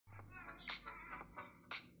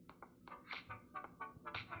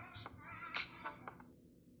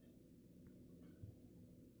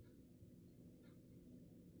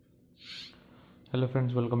Hello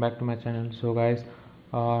friends, welcome back to my channel. So guys,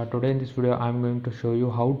 today in this video I'm going to show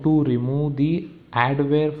you how to remove the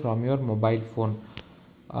adware from your mobile phone.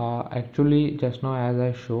 Actually just now as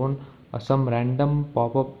I shown, some random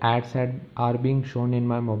pop-up ads are being shown in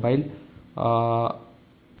my mobile. uh,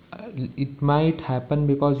 it might happen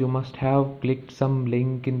because you must have clicked some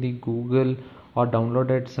link in the Google or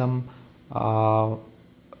downloaded some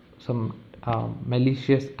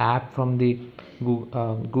malicious app from the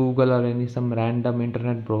Google or any some random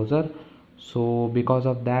internet browser. So because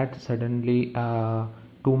of that, suddenly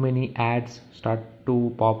too many ads start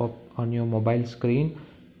to pop up on your mobile screen.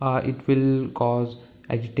 It will cause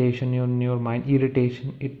agitation in your mind,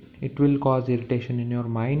 irritation. It will cause irritation in your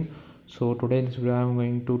mind. So today in this video I'm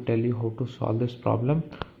going to tell you how to solve this problem.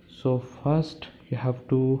 So first you have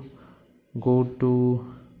to go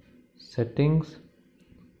to settings,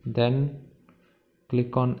 then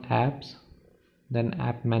click on apps, then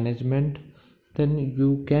app management. Then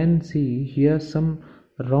you can see here some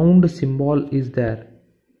round symbol is there.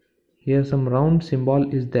 Here some round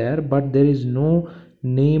symbol is there, but there is no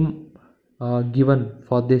name given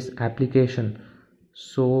for this application.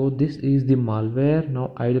 So this is the malware.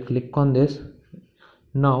 Now I will click on this.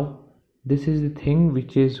 Now this is the thing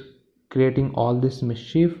which is creating all this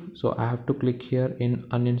mischief. So I have to click here in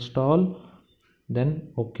uninstall,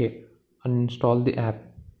 then okay, uninstall the app.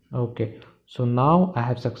 Okay, so now I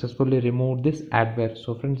have successfully removed this adware.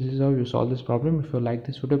 So friends, this is how you solve this problem. If you like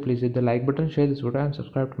this video, please hit the like button, share this video and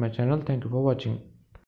subscribe to my channel. Thank you for watching.